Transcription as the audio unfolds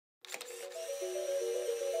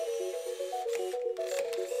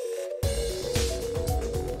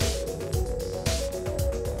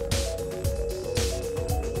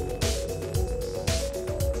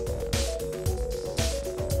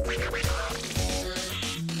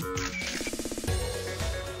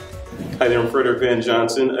Hi there, I'm Frederick Van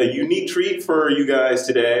Johnson. A unique treat for you guys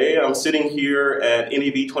today. I'm sitting here at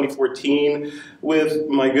NAB 2014 with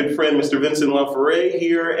my good friend, Mr. Vincent Laforet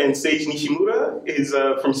here, and Sage Nishimura is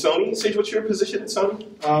from Sony. Sage, what's your position at Sony?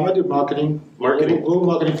 I do marketing. Marketing? Global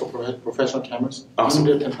marketing for professional cameras. Awesome.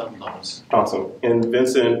 Under $10,000. Awesome. And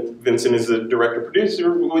Vincent is the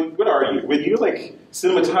director-producer. What are you? Were you like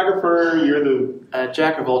cinematographer? You're the...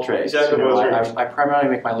 jack of all trades. Jack of all trades. I primarily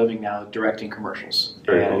make my living now directing commercials.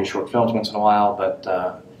 Very and I cool. do short films once in a while,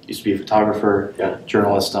 but used to be a photographer,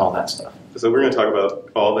 journalist, and all that stuff. So we're going to talk about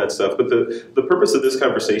all that stuff. But the purpose of this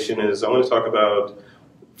conversation is I want to talk about,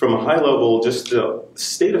 from a high level, just the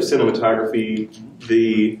state of cinematography,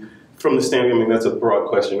 from the standpoint, I mean, that's a broad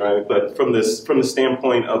question, right? But from the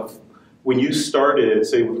standpoint of when you started,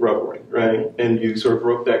 say, with Reverie, right? And you sort of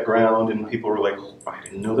broke that ground and people were like, oh, I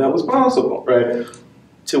didn't know that was possible, right?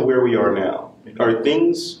 To where we are now. Are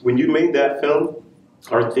things, when you made that film,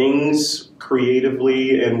 are things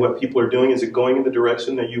creatively and what people are doing, is it going in the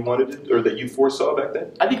direction that you wanted it or that you foresaw back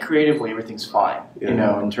then? I think creatively everything's fine, Yeah. you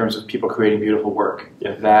know, in terms of people creating beautiful work.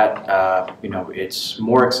 Yeah. That, you know, it's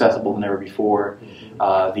more accessible than ever before.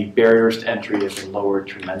 The barriers to entry have been lowered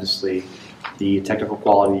tremendously. The technical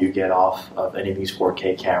quality you get off of any of these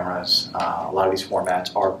 4K cameras, a lot of these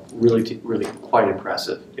formats are really quite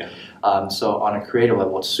impressive. Yeah. So on a creative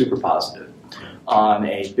level, it's super positive. On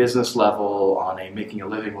a business level, on a making a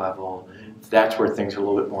living level, that's where things are a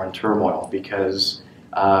little bit more in turmoil because,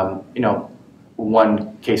 you know,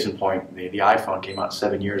 one case in point, the iPhone came out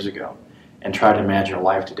 7 years ago, and try to imagine a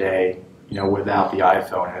life today, you know, without the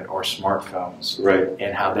iPhone or smartphones, Right.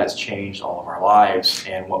 and how that's changed all of our lives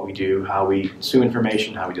and what we do, how we consume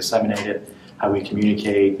information, how we disseminate it, how we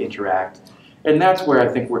communicate, interact. And that's where I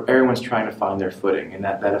think everyone's trying to find their footing, and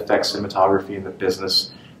that affects cinematography and the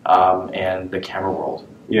business and the camera world.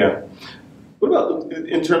 Yeah. What about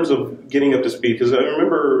in terms of getting up to speed? Because I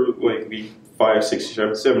remember like 5, 6,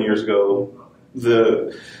 7 years ago,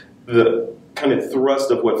 the kind of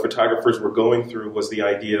thrust of what photographers were going through was the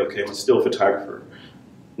idea, okay, I'm a still photographer.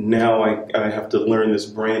 Now I have to learn this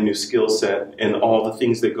brand new skill set and all the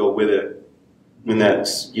things that go with it. And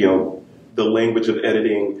that's, you know, the language of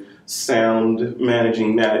editing, sound,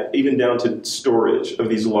 managing that, even down to storage of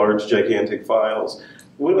these large, gigantic files.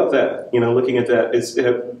 What about that? You know, looking at that,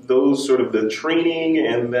 have those sort of the training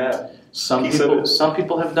and that Some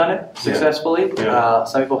people have done it successfully. Yeah.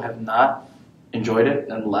 Some people have not enjoyed it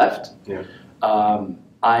and left. Yeah.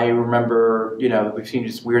 I remember, you know, we've seen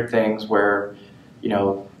just weird things where, you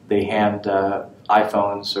know, they hand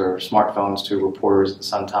iPhones or smartphones to reporters at the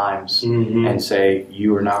Sun-Times and say,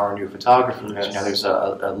 you are now our new photographer. Yes. You know, there's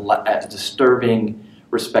a disturbing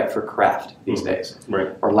respect for craft these days, Right.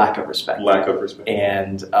 or lack of respect. Lack of respect.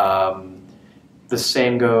 And the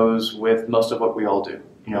same goes with most of what we all do.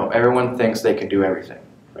 You know, everyone thinks they can do everything.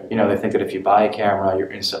 Right. You know, they think that if you buy a camera,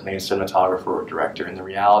 you're instantly a cinematographer or a director. And the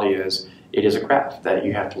reality is, it is a craft that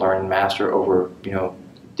you have to learn and master over, you know,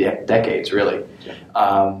 decades, really.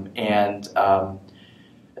 Yeah.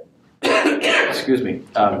 Excuse me.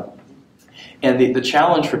 And the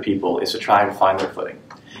challenge for people is to try and find their footing.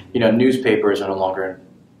 You know, newspapers are no longer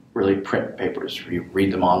really print papers. You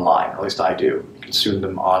read them online, or at least I do. You consume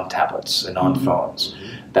them on tablets and on phones.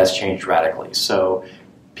 That's changed radically. So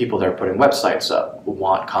people that are putting websites up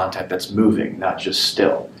want content that's moving, not just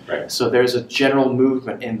still. Right. So there's a general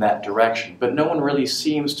movement in that direction, but no one really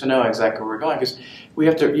seems to know exactly where we're going because you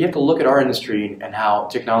have to look at our industry and how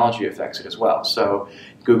technology affects it as well. So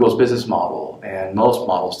Google's business model and most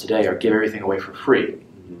models today are give everything away for free.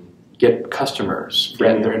 Get customers,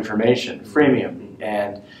 get their information, freemium,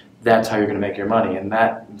 and that's how you're going to make your money. And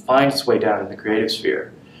that finds its way down in the creative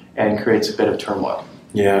sphere and creates a bit of turmoil.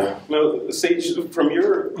 Yeah. Now, Sage, from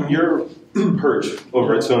your perch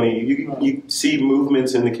over at Sony, you see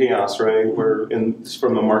movements in the chaos, right? Where,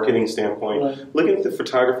 from a marketing standpoint, Right. looking at the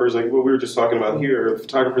photographers, like what we were just talking about here,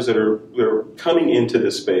 photographers that are coming into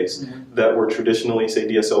this space that were traditionally, say,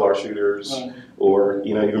 DSLR shooters, Right. or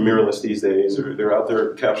you know, even mirrorless these days, or they're out there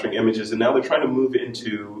capturing images, and now they're trying to move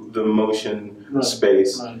into the motion Right.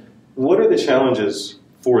 space. Right. What are the challenges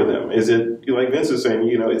for them? Is it, like Vince is saying,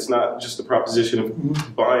 you know, it's not just the proposition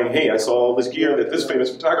of buying, hey, I saw all this gear that this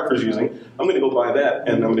famous photographer is using, I'm going to go buy that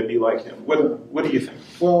and I'm going to be like him. What do you think?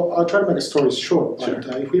 Well, I'll try to make a story short. Sure.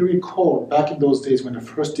 But, if we recall, back in those days when the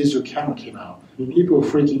first digital camera came out, people were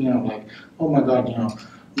freaking out like, oh my God, you know,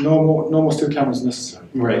 no more still cameras necessary.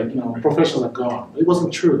 Right. You know, professionals are gone. It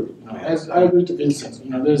wasn't true. You know, as I agree to Vincent,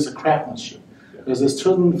 you know, there's a craftsmanship. There's a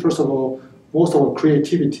certain, first of all, most of our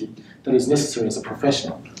creativity that is necessary as a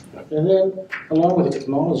professional. And then, along with the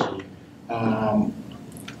technology,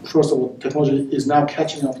 first of all, technology is now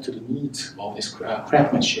catching up to the needs of this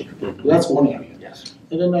craftsmanship. That's one area. Yes.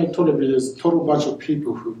 And then I totally agree, there's a total bunch of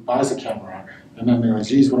people who buys a camera and then they're like,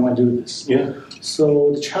 geez, what am I doing with this? Yeah.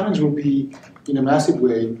 So the challenge will be, in a massive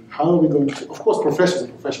way, how are we going to, of course, professionals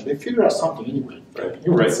are professionals. They figure out something anyway. Right.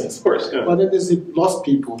 In Right. sense. Of course. Yeah. But then there's the lost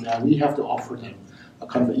people that we have to offer them a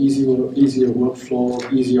kind of easier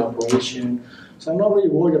workflow, easier operation. So I'm not really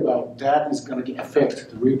worried about that is going to affect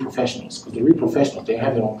the real professionals, because the real professionals, they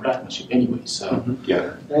have their own craftsmanship anyway. So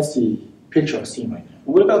Yeah. that's the picture I'm seeing right now.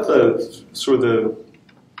 What about the sort of the,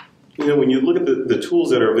 when you look at the tools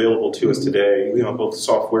that are available to us today, both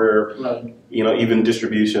software, Right. Even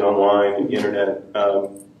distribution online, internet,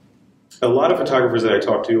 a lot of photographers that I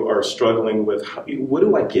talk to are struggling with, what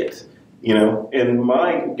do I get? And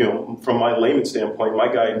from my layman standpoint,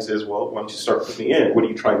 my guidance is, well, why don't you start from the end? What are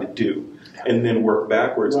you trying to do? And then work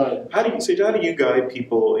backwards. Right. How do you guide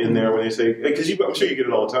people in there when they say, because I'm sure you get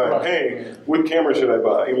it all the time, Right. hey, what camera should I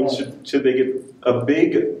buy? I mean, should they get a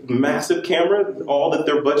big, massive camera, all that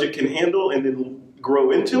their budget can handle, and then grow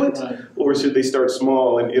into it? Right. Or should they start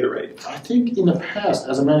small and iterate? I think in the past,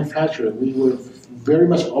 as a manufacturer, we were very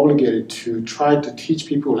much obligated to try to teach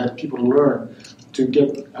people, let people learn to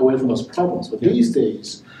get away from those problems. But these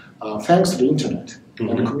days, thanks to the internet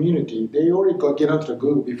and the community, they already get onto the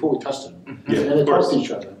Google before we touch them. Yeah, and they talk to each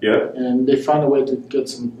other. Yeah. And they find a way to get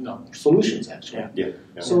some solutions, actually. Yeah.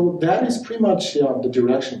 So that is pretty much the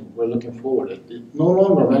direction we're looking forward. No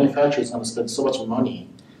longer manufacturers going to spend so much money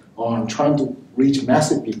on trying to reach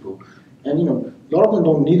massive people. And a lot of them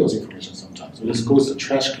don't need those information sometimes. It just goes to the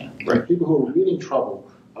trash can. Right. People who are really in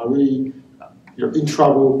trouble are really in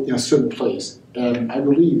trouble in a certain place. And I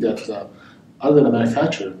believe that other than the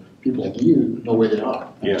manufacturer, people like you know where they are.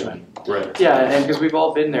 Actually. Right. Yeah, and because we've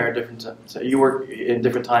all been there at different times. So you work in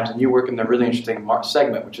different times, and you work in the really interesting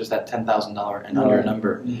segment, which is that $10,000 and under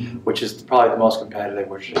number, which is probably the most competitive,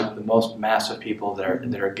 which the most massive people that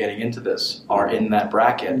are getting into this are in that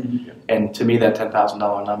bracket. And to me, that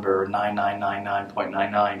 $10,000 number,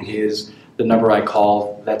 9999.99, is the number I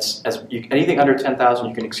call. That's anything under 10,000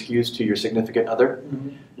 you can excuse to your significant other,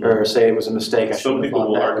 or say it was a mistake. Some people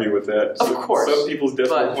will argue with that. Of course, some people's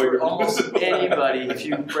but for almost anybody, if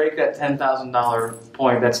you break that $10,000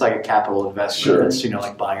 point, that's like a capital investment. Sure. That's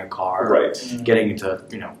like buying a car, right? Getting into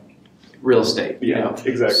real estate. Yeah,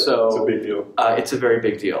 exactly. So it's a big deal. It's a very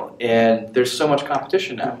big deal, and there's so much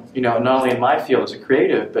competition now. Not only in my field as a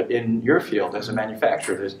creative, but in your field as a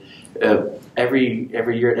manufacturer. There's every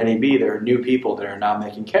year at NAB there are new people that are now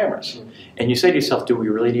making cameras, and you say to yourself, do we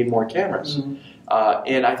really need more cameras?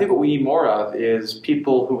 And I think what we need more of is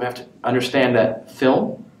people who have to understand that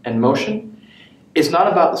film and motion is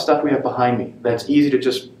not about the stuff we have behind me. That's easy to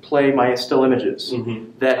just play my still images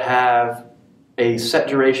that have a set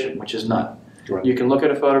duration, which is none. Right. You can look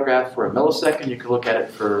at a photograph for a millisecond, you can look at it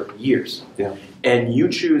for years. Yeah. And you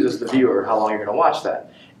choose as the viewer how long you're going to watch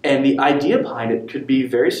that. And the idea behind it could be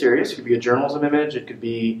very serious. It could be a journalism image. It could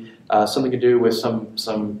be something to do with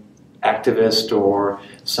some activist or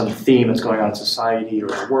some theme that's going on in society or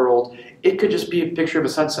the world. It could just be a picture of a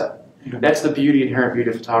sunset. That's the inherent beauty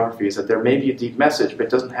of photography, is that there may be a deep message, but it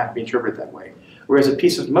doesn't have to be interpreted that way. Whereas a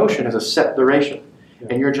piece of motion has a set duration.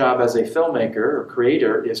 And your job as a filmmaker or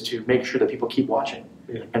creator is to make sure that people keep watching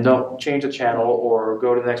and don't change the channel or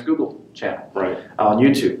go to the next Google channel on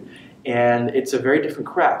YouTube. And it's a very different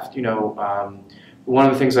craft. One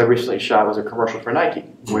of the things I recently shot was a commercial for Nike,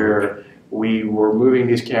 where we were moving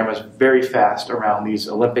these cameras very fast around these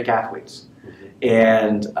Olympic athletes.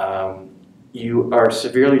 And you are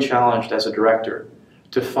severely challenged as a director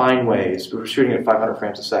to find ways. We were shooting at 500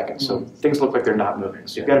 frames a second, so things look like they're not moving.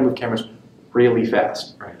 So you've got to move cameras really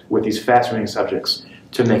fast with these fast-moving subjects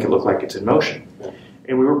to make it look like it's in motion.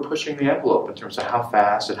 And we were pushing the envelope in terms of how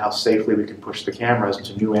fast and how safely we could push the cameras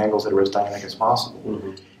into new angles that are as dynamic as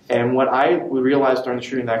possible. And what I realized during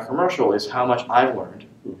shooting that commercial is how much I've learned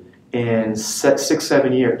in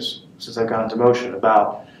 6-7 years since I've gone into motion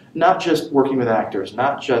about not just working with actors,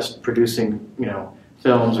 not just producing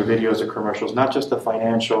films or videos or commercials, not just the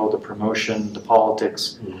financial, the promotion, the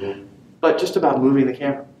politics, but just about moving the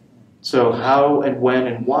camera. So how and when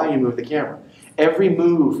and why you move the camera. Every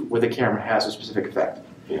move with a camera has a specific effect.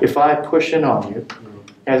 If I push in on you,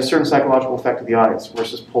 it has a certain psychological effect to the audience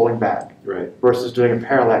versus pulling back, versus doing a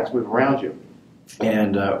parallax move around you.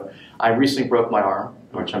 And I recently broke my arm,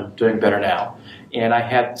 which I'm doing better now, and I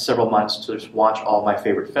had several months to just watch all my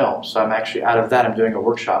favorite films. So I'm actually, out of that, I'm doing a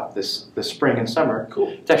workshop this spring and summer. Cool.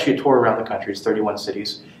 It's actually a tour around the country. It's 31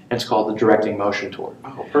 cities, and it's called the Directing Motion Tour.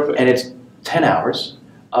 Oh, perfect. And it's 10 hours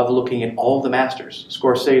of looking at all the masters: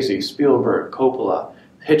 Scorsese, Spielberg, Coppola,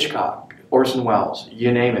 Hitchcock, Orson Welles,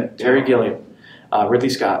 you name it, Terry Gilliam, Ridley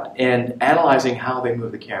Scott, and analyzing how they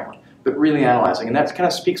move the camera, but really analyzing. And that kind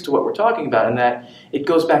of speaks to what we're talking about in that it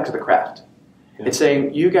goes back to the craft. Yeah. It's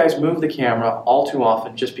saying you guys move the camera all too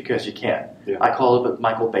often just because you can. Yeah. I call it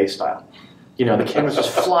Michael Bay style. You know, the camera's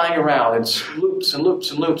just flying around and loops and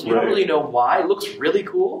loops and loops. You don't really know why. It looks really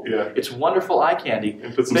cool. Yeah. It's wonderful eye candy.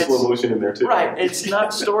 And put some slow motion in there, too. Right. It's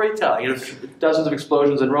not storytelling. You know, dozens of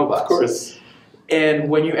explosions and robots. Of course. And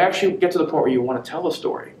when you actually get to the point where you want to tell a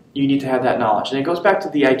story, you need to have that knowledge. And it goes back to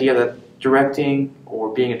the idea that directing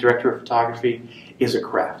or being a director of photography is a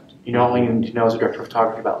craft. You not only need to know as a director of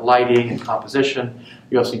photography about lighting and composition,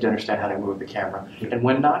 you also need to understand how to move the camera and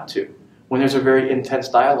when not to. When there's a very intense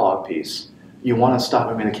dialogue piece, you want to stop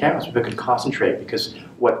moving the camera so people can concentrate, because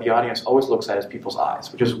what the audience always looks at is people's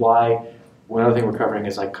eyes, which is why one other thing we're covering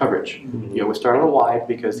is like coverage. You know, we start on a wide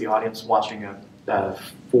because the audience watching a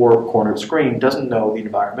four-cornered screen doesn't know the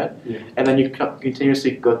environment, and then you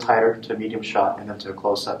continuously go tighter to medium shot and then to a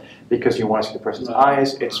close-up because you want to see the person's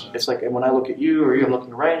eyes. It's like when I look at you, or I'm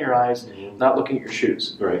looking right in your eyes, not looking at your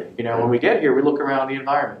shoes. Right. You know, when we get here, we look around the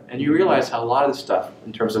environment, and you realize how a lot of this stuff,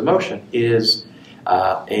 in terms of motion, is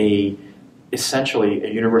essentially a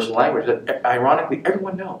universal language that, ironically,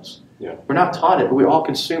 everyone knows. Yeah. We're not taught it, but we all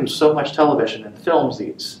consume so much television and films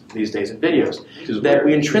these days and videos that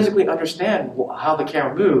we intrinsically understand how the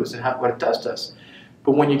camera moves and what it does to us.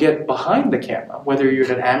 But when you get behind the camera, whether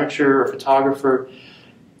you're an amateur or photographer,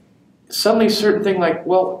 suddenly certain thing like,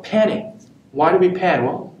 well, panning. Why do we pan?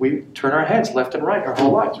 Well, we turn our heads left and right our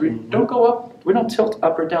whole lives. We don't go up, we don't tilt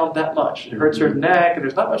up or down that much. It hurts your neck, and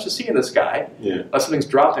there's not much to see in the sky unless something's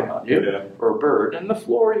dropping on you or a bird. And the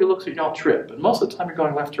floor, you look so you don't trip. And most of the time you're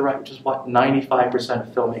going left to right, which is what 95% of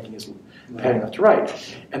filmmaking is panning left to right.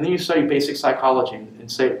 And then you study basic psychology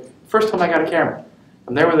and say, first time I got a camera,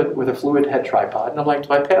 I'm there with a fluid head tripod, and I'm like,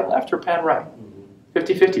 do I pan left or pan right?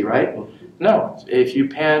 50-50, right? No. If you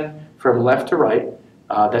pan from left to right,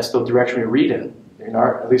 that's the direction we read in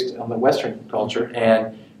our, at least on the Western culture,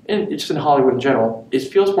 and just in Hollywood in general, it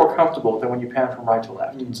feels more comfortable than when you pan from right to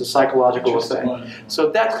left. It's a psychological effect. So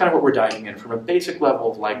that's kind of what we're diving in, from a basic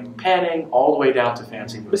level of like panning all the way down to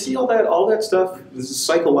fancy movies. But see, all that stuff, this is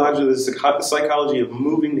psychology, the psychology of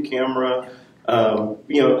moving the camera,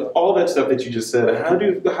 you know, all that stuff that you just said. How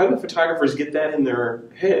do photographers get that in their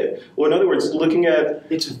head? Well, in other words, looking at...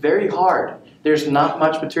 It's very hard. There's not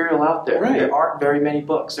much material out there. Right. There aren't very many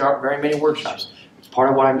books. There aren't very many workshops. It's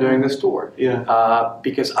part of why I'm doing this tour. Yeah.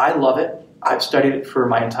 Because I love it. I've studied it for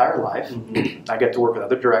my entire life. I get to work with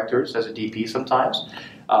other directors as a DP sometimes,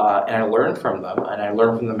 and I learn from them, and I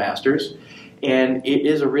learn from the masters. And it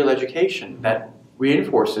is a real education that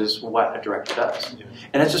reinforces what a director does. Yeah.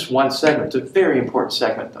 And that's just one segment. It's a very important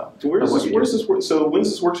segment, though. So where's this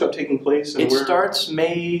workshop taking place? And it starts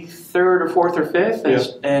May 3rd or 4th or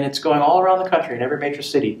 5th, and it's going all around the country in every major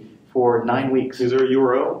city for 9 weeks. Is there a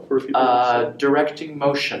URL for people?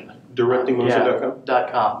 Directingmotion.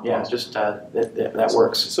 Directingmotion.com? Yeah, just that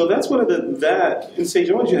works. So that's one of and Sage,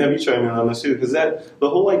 I want you to have you chime in on this too, because the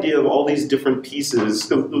whole idea of all these different pieces,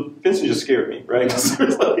 Vincent just scared me, right? Because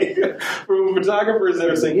there's like, from photographers that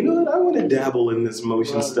are saying, you know what, I want to dabble in this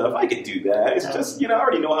motion stuff. I could do that. It's just, you know, I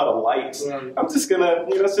already know how to light. I'm just gonna,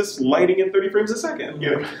 you know, it's just lighting at 30 frames a second,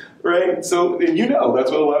 you know, right? So, and you know, that's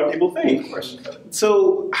what a lot of people think. Of course.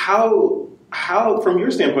 So how, from your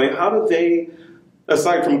standpoint, how do they,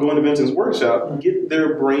 aside from going to Vincent's workshop, get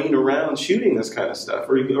their brain around shooting this kind of stuff,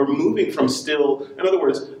 or moving from still, in other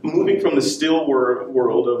words, moving from the still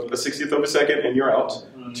world of a 60th of a second and you're out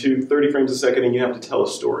to 30 frames a second and you have to tell a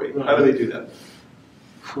story. How do they do that?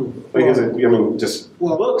 Like, is it, I mean, just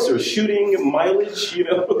books or shooting, mileage, you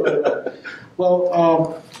know? Well,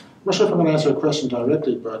 I'm not sure if I'm going to answer your question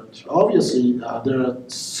directly, but obviously there are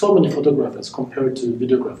so many photographers compared to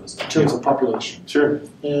videographers in terms of population. Sure.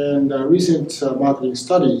 And a recent marketing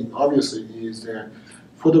study, obviously, is that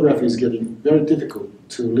photography is getting very difficult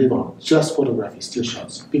to live on, just photography, still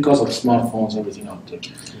shots, because of smartphones, everything out there.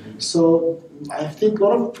 So I think a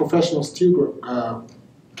lot of professional still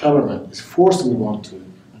cameramen is forced to move on to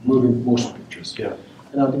moving motion pictures. Yeah.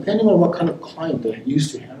 Now, depending on what kind of client they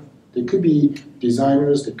used to have, they could be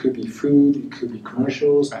designers, they could be food, it could be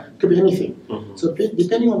commercials, it could be anything. So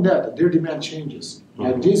depending on that, their demand changes.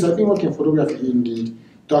 Like this, I've been working in photography in the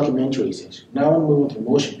documentary section. Now I'm moving to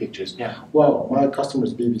motion pictures. Yeah. Well, my customer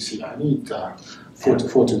is BBC. I need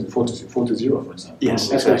 4:0, for example. Yes,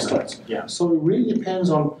 that's how it starts. Yeah. So it really depends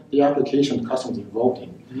on the application the customer is involved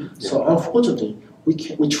in. So unfortunately,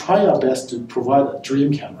 we try our best to provide a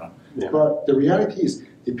dream camera. But the reality is,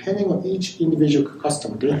 depending on each individual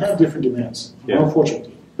customer, they have different demands,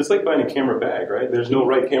 unfortunately. It's like buying a camera bag, right? There's no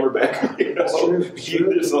right camera bag. That's true.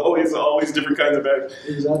 There's always different kinds of bags.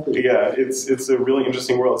 Exactly. Yeah, it's a really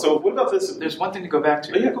interesting world. So what about this? There's one thing to go back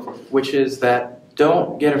to. Oh, yeah, go for it. Which is that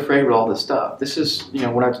don't get afraid with all this stuff. This is,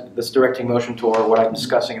 this directing motion tour, what I'm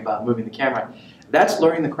discussing about moving the camera. That's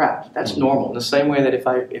learning the craft. That's normal. In the same way that if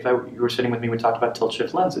you were sitting with me, we talked about tilt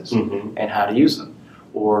shift lenses and how to use them,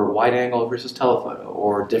 or wide angle versus telephoto,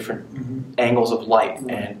 or different angles of light,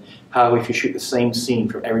 and how if you shoot the same scene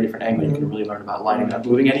from every different angle, you can really learn about lighting. Not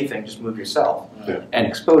moving anything, just move yourself and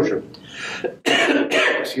exposure.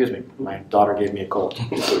 Excuse me, my daughter gave me a cold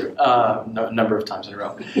a number of times in a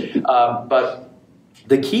row. But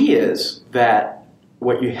the key is that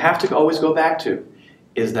what you have to always go back to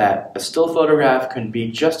is that a still photograph can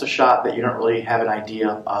be just a shot that you don't really have an idea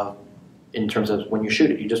of in terms of when you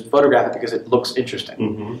shoot it. You just photograph it because it looks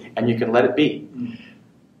interesting, and you can let it be.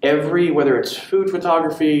 Whether it's food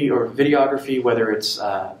photography or videography, whether it's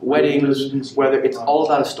weddings, whether it's all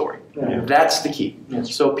about a story. That's the key.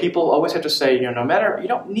 So people always have to say, no matter, you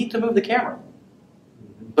don't need to move the camera,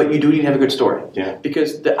 but you do need to have a good story.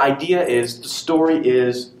 Because the idea is the story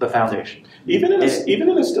is the foundation. Even in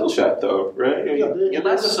a still shot, though, right?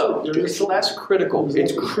 Less so. It's less critical.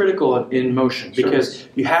 It's critical in motion because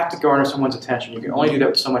you have to garner someone's attention. You can only do that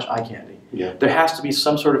with so much eye candy. There has to be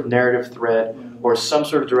some sort of narrative thread or some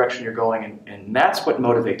sort of direction you're going, and that's what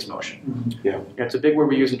motivates motion. It's a big word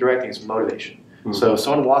we use in directing is motivation. So if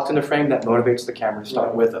someone walked into frame, that motivates the camera to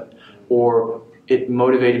start with it. Or it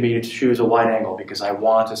motivated me to choose a wide angle because I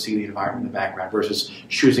want to see the environment in the background versus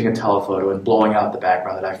choosing a telephoto and blowing out the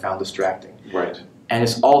background that I found distracting. Right. And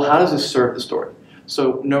it's all, how does this serve the story?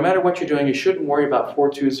 So no matter what you're doing, you shouldn't worry about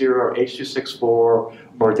 420 or H.264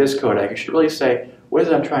 or this codec. You should really say, what is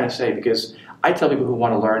it I'm trying to say? Because I tell people who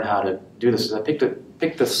want to learn how to do this is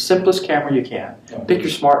pick the simplest camera you can. Pick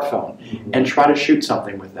your smartphone and try to shoot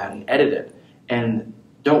something with that and edit it. And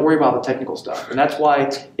don't worry about the technical stuff. And that's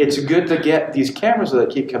why it's good to get these cameras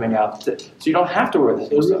that keep coming out so you don't have to worry about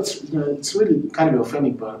the technical stuff. It's really kind of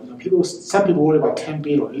offending, but some people worry about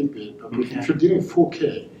 10-bit or 8-bit, but if you're doing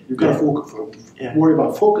 4K, you've got to worry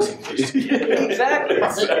about focusing. Exactly.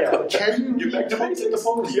 Can you get the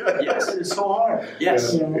focus? Yes, it's so hard.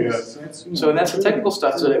 Yes. So and that's the technical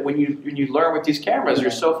stuff. So that when you learn with these cameras,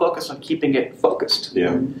 you're so focused on keeping it focused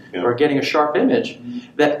or getting a sharp image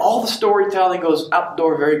that all the storytelling goes out the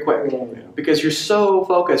door very quick because you're so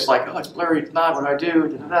focused. Like, oh, it's blurry. It's not what I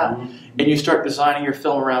do. And you start designing your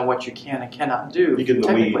film around what you can and cannot do. You get in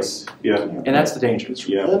the weeds. And that's the danger.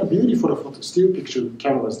 And the beauty for the still picture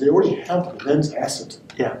cameras, they already have the lens asset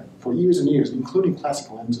for years and years, including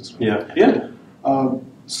classic lenses. Right?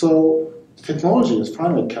 So the technology is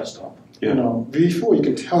finally catched up. Before you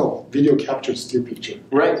could tell video captured still picture.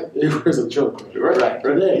 It was a joke.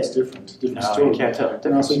 Today it's different story. You can't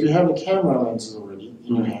tell. So if you have the camera lenses already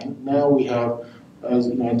in your hand, now we have, as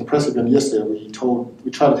at the press event yesterday, we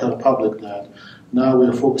tried to tell the public that now we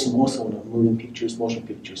are focusing also on moving pictures, motion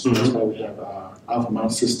pictures. So that's why we have alpha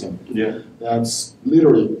mount system. That's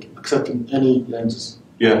literally accepting any lenses.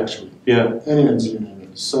 Actually. Any lens you name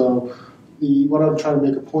it. So what I'm trying to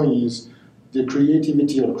make a point is the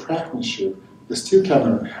creativity or the craftsmanship. The still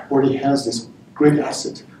camera already has this great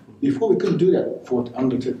asset. Before we couldn't do that for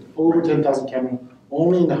over 10,000 cameras.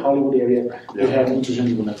 Only in the Hollywood area they have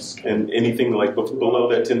interchangeable lenses. And anything like below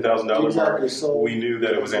that $10,000 mark, so we knew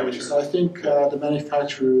that it was amateur. So I think the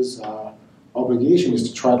manufacturer's obligation is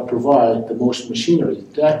to try to provide the motion machinery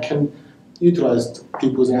that can utilize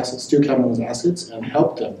people's assets, still cameras' assets, and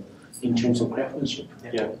help them in terms of craftsmanship.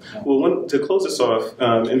 Well, to close this off,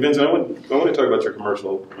 and Vincent, I want to talk about your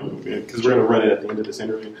commercial because we're going to run it at the end of this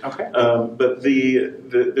interview. But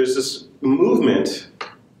there's this movement,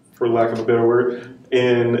 for lack of a better word,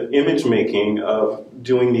 in image making of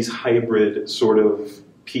doing these hybrid sort of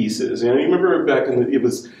pieces. And you remember back in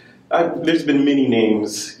there's been many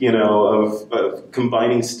names, of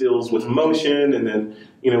combining stills with motion, and then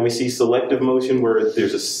we see selective motion where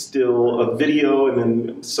there's a video, and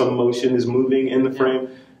then some motion is moving in the frame.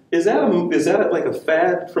 Is that like a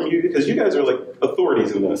fad from you? Because you guys are like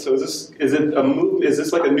authorities in this. So is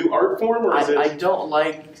this like a new art form, or is it? I don't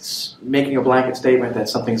like making a blanket statement that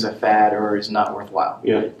something's a fad or is not worthwhile.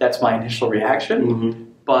 That's my initial reaction.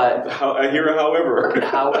 But I hear a however.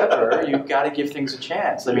 However, you've got to give things a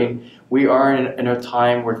chance. I mean, we are in a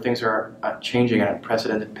time where things are changing at an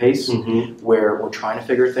unprecedented pace, where we're trying to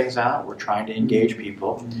figure things out, we're trying to engage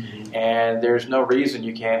people, and there's no reason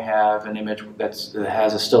you can't have an image that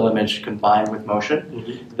has a still image combined with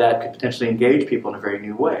motion that could potentially engage people in a very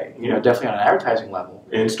new way. Definitely on an advertising level.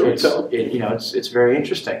 And storytelling. It's very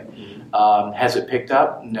interesting. Has it picked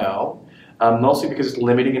up? No. mostly because it's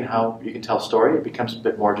limiting in how you can tell a story. It becomes a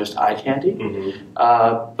bit more just eye candy.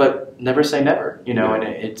 But never say never, you know. And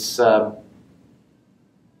it's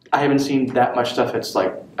I haven't seen that much stuff. It's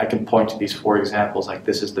like I can point to these 4 examples, like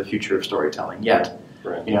this is the future of storytelling yet,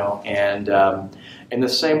 you know. And in the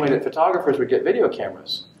same way that photographers would get video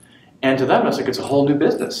cameras, and to them it's like it's a whole new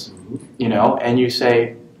business, you know. And you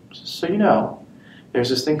say, so you know, there's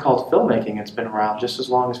this thing called filmmaking. It's been around just as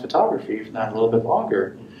long as photography, if not a little bit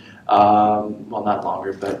longer. Well, not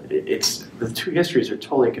longer, but it's the 2 histories are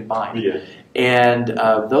totally combined. Yeah. And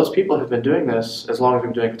those people have been doing this as long as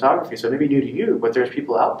we've been doing photography. So it may be new to you, but there's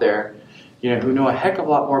people out there, you know, who know a heck of a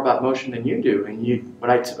lot more about motion than you do. And when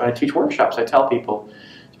I teach workshops, I tell people,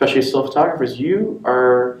 especially still photographers, you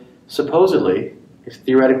are supposedly,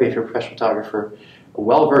 theoretically, if you're a professional photographer,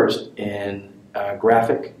 well versed in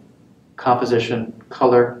graphic, composition,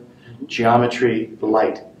 color, geometry,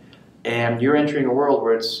 light. And you're entering a world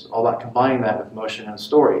where it's all about combining that with motion and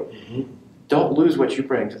story. Don't lose what you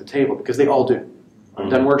bring to the table, because they all do. I've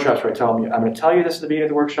done workshops where I tell them, I'm going to tell you this at the beginning of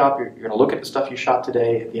the workshop, you're going to look at the stuff you shot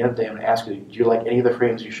today, at the end of the day I'm going to ask you, do you like any of the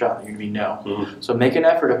frames you shot? And you're going to be no. So make an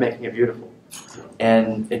effort of making it beautiful.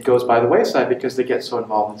 And it goes by the wayside because they get so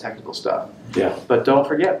involved in technical stuff. Yeah. But don't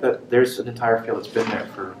forget that there's an entire field that's been there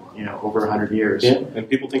for, you know, over 100 years. Yeah. And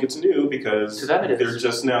people think it's new because to them they're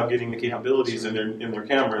just now getting the capabilities in their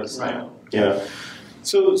cameras. Right. Yeah.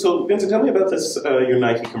 So Vincent, tell me about this your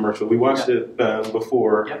Nike commercial. We watched it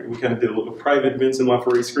before. We kind of did a private Vincent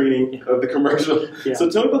Laforet screening of the commercial. So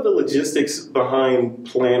tell me about the logistics behind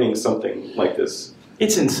planning something like this.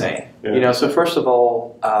 It's insane. You know, so first of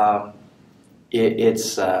all,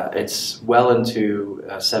 it's well into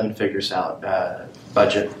 7-figure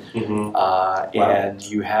budget, and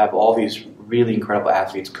you have all these really incredible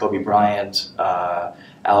athletes: Kobe Bryant,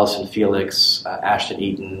 Allison Felix, Ashton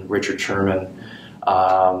Eaton, Richard Sherman,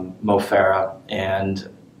 Mo Farah, and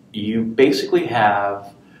you basically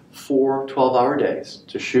have 4 12-hour days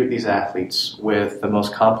to shoot these athletes with the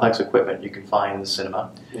most complex equipment you can find in the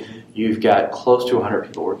cinema. You've got close to 100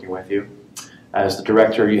 people working with you. As the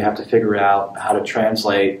director, you have to figure out how to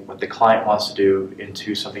translate what the client wants to do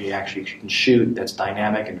into something you actually can shoot that's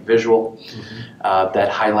dynamic and visual, that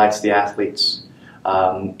highlights the athletes.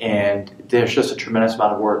 And there's just a tremendous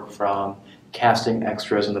amount of work, from casting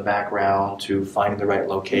extras in the background to finding the right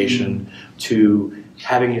location to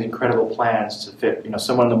having these incredible plans to fit, you know,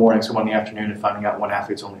 someone in the morning, someone in the afternoon, and finding out one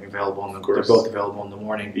athlete's only available they're both available in the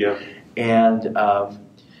morning. And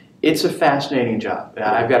it's a fascinating job.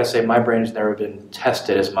 I've got to say, my brain has never been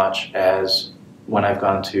tested as much as when I've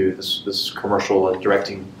gone to this commercial and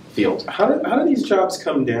directing field. How do these jobs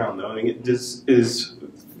come down, though? I mean, because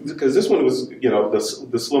this one was, you know, the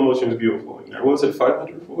slow motion was beautiful. What was it,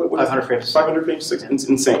 500? 500 frames. 500 frames. It's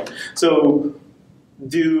insane. So,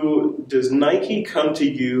 does Nike come to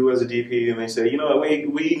you as a DP and they say, you know,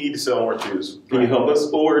 we need to sell more shoes. Can you help us?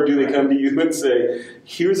 Or do they come to you and say,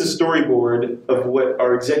 here's a storyboard of what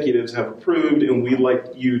our executives have approved, and we'd like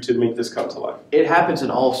you to make this come to life? It happens in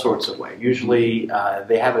all sorts of ways. Usually,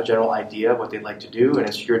 they have a general idea of what they'd like to do, and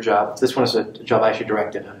it's your job. This one is a job I actually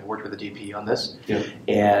directed. I worked with a DP on this,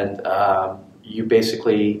 and you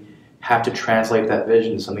basically have to translate that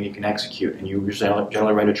vision to something you can execute, and you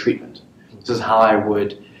generally write a treatment. This is how I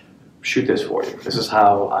would shoot this for you. This is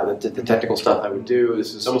how the technical stuff I would do.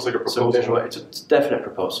 This is almost like a proposal. It's a definite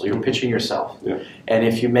proposal. You're pitching yourself. And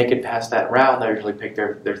if you make it past that round, they usually pick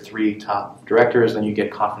their 3 top directors, then you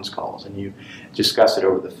get conference calls, and you discuss it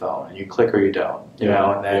over the phone, and you click or you don't, you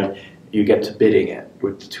know, and then you get to bidding it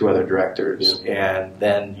with the 2 other directors, and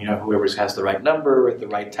then, you know, whoever has the right number with the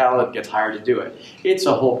right talent gets hired to do it. It's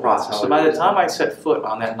a whole process. So by the time I set foot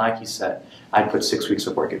on that Nike set, I put 6 weeks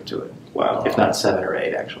of work into it. Wow. If not 7 or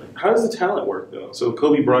 8, actually. How does the talent work, though? So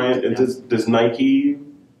Kobe Bryant, does Nike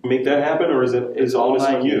make that happen, or is it all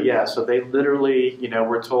on you? Yeah, so they literally, you know,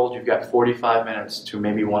 we're told you've got 45 minutes to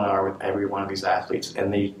maybe 1 hour with every one of these athletes,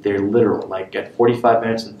 and they're literal. Like, at 45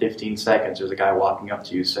 minutes and 15 seconds, there's a guy walking up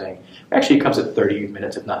to you saying, actually it comes at 30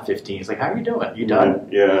 minutes, if not 15. He's like, how are you doing? You done?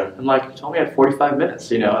 Yeah. I'm like, you told me I had 45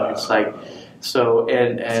 minutes, you know, and it's like, so,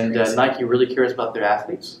 and Nike really cares about their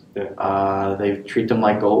athletes. They treat them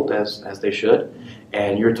like gold, as they should.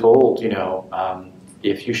 And you're told, you know,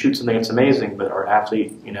 if you shoot something that's amazing, but our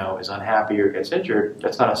athlete, you know, is unhappy or gets injured,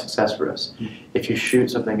 that's not a success for us. If you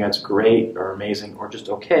shoot something that's great or amazing or just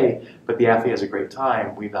okay, but the athlete has a great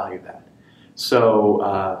time, we value that.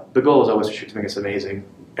 So the goal is always to shoot something that's amazing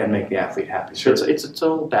and make the athlete happy. So it's a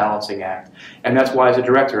total balancing act. And that's why, as a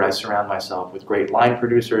director, I surround myself with great line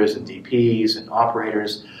producers and DPs and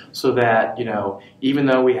operators, so that, you know, even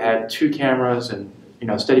though we had 2 cameras and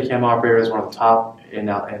Steadicam operator is one of the top in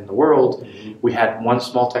the world. We had one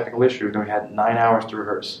small technical issue, and we had 9 hours to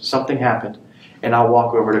rehearse. Something happened, and I'll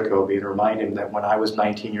walk over to Kobe and remind him that when I was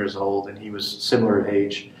 19 years old and he was similar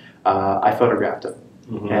age, I photographed him.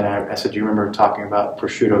 And I said, do you remember talking about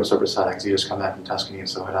prosciutto and soprasada? Because he just come back from Tuscany, and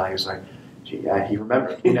so had I. He was like, gee, yeah, he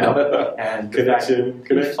remembered, And connection.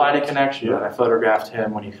 We find a connection. Yeah. And I photographed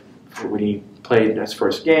him when he played his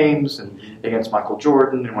first games and against Michael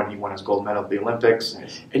Jordan, and when he won his gold medal at the Olympics.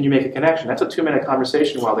 And you make a connection. That's a 2-minute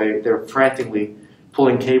conversation while they're frantically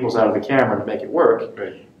pulling cables out of the camera to make it work.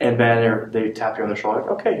 Right. And then they tap you on the shoulder,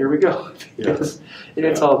 like, okay, here we go.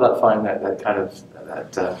 It's all about finding that kind of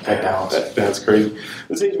that balance. That's crazy.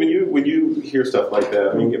 Sage, when you hear stuff like that,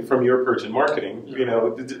 I mean, from your perch in marketing,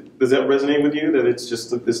 does that resonate with you? That it's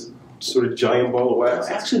just like this sort of giant ball of wax?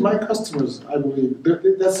 Actually, my customers, I believe,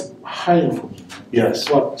 that's high-end for me. Yes.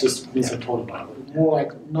 What just Vincent talked about. More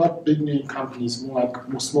like not big-name companies, more like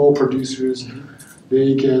small producers.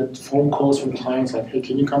 They get phone calls from clients like, hey,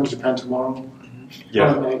 can you come to Japan tomorrow?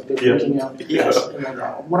 Yeah. They're freaking out. Yes.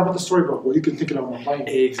 What about the storyboard? Well, you can think it on my plane.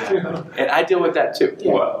 Exactly. And I deal with that too.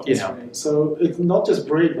 Yeah. Wow. So it's not just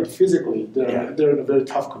brain, but physically they're in a very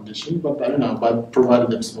tough condition. But by providing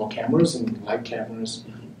them small cameras and light cameras,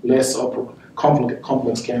 less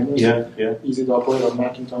complex cameras, easy to operate on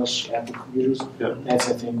Macintosh, Apple computers. Yeah. That's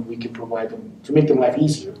I think we can provide them to make their life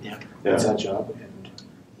easier. Yeah. That's our job.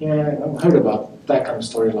 And I've heard about that kind of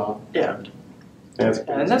story a lot. Yeah.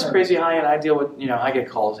 And that's crazy high-end. I deal with, I get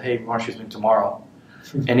calls, hey, we want to shoot something tomorrow.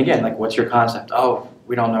 And again, like, what's your concept? Oh,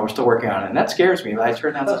 we don't know, we're still working on it. And that scares me. I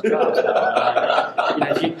turn down those jobs.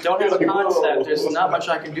 If you don't have a concept, there's not much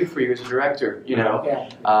I can do for you as a director,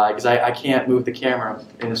 because I can't move the camera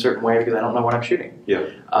in a certain way because I don't know what I'm shooting. Yeah.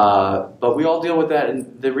 But we all deal with that,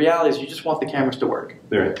 and the reality is you just want the cameras to work.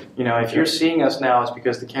 Right. If you're seeing us now, it's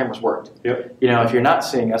because the cameras worked. Yep. If you're not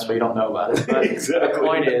seeing us, well, you don't know about it. But Exactly. the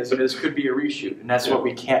point is, this could be a reshoot, and that's what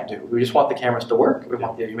we can't do. We just want the cameras to work. We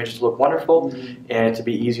want the images to look wonderful, and to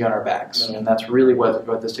be easy on our backs. And that's really what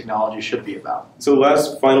this technology should be about. So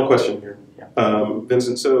final question here.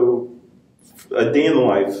 Vincent, so a day in the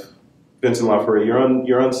life, Vincent Laforet,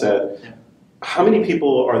 you're on set. Yeah. How many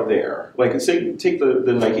people are there? Like, say, take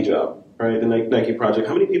the Nike job, right? The Nike project.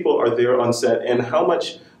 How many people are there on set, and how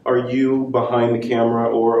much are you behind the camera,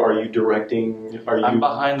 or are you directing? I'm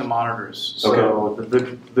behind the monitors. So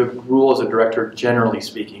the rule as a director, generally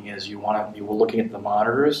speaking, is you will looking at the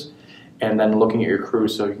monitors, and then looking at your crew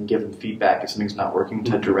so you can give them feedback if something's not working,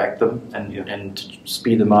 to direct them and to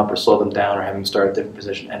speed them up or slow them down, or have them start at a different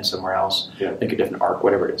position, end somewhere else, make a different arc,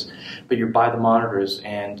 whatever it is. But you're by the monitors,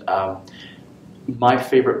 and my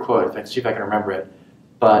favorite quote, let's see if I can remember it,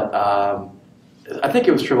 but I think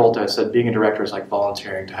it was Travolta said, being a director is like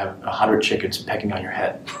volunteering to have 100 chickens pecking on your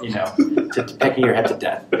head, pecking your head to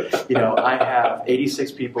death. I have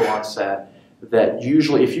 86 people on set that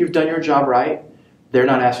usually, if you've done your job right, they're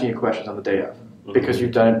not asking you questions on the day of, because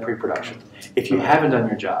you've done it in pre-production. If you haven't done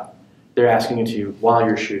your job, they're asking it to you while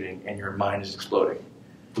you're shooting, and your mind is exploding.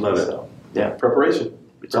 Love it. So, yeah. Preparation.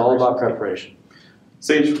 It's all about preparation.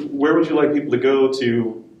 Sage, where would you like people to go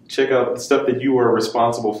to check out the stuff that you are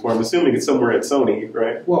responsible for? I'm assuming it's somewhere at Sony,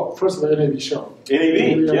 right? Well, first of all, NAB show.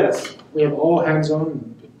 NAB, yes. We have all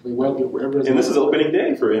hands-on. And this is opening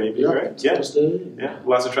day for NAB, right? Yeah. Yeah.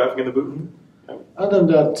 Lots of traffic in the booth. Other than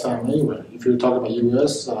that, anyway, if you're talking about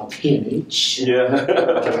US, P&H. Yeah.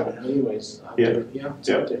 Anyways.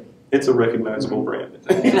 It's a recognizable brand.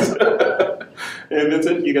 And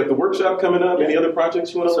Vincent, you got the workshop coming up. Any other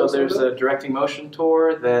projects you want to So there's a directing motion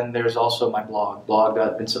tour. Then there's also my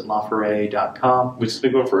blog.vincentlaforet.com. Which has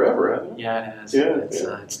been going forever, hasn't it? Yeah, it has. Yeah,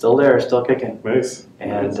 it's still there, still kicking. Nice.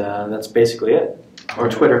 And that's basically it. Or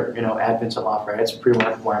Twitter, at Vincent Laforet. It's pretty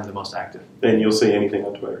much where I'm the most active. And you'll say anything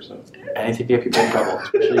on Twitter, so. Anything to get people in trouble,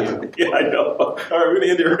 especially you. Yeah, I know. All right, we're going to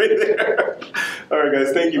end it right there. All right,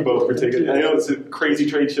 guys, thank you both for taking it. I know it's a crazy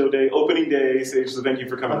trade show day, opening day, so thank you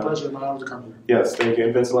for coming. My pleasure, my honor to come here. Yes, thank you.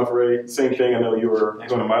 And Vincent Laforet, same thing. I know you were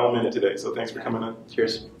going a mile a minute today, so thanks for coming on.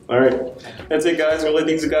 Cheers. All right. That's it, guys. We'll let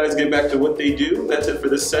these guys get back to what they do. That's it for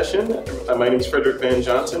this session. My name is Frederick Van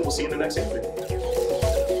Johnson. We'll see you in the next interview.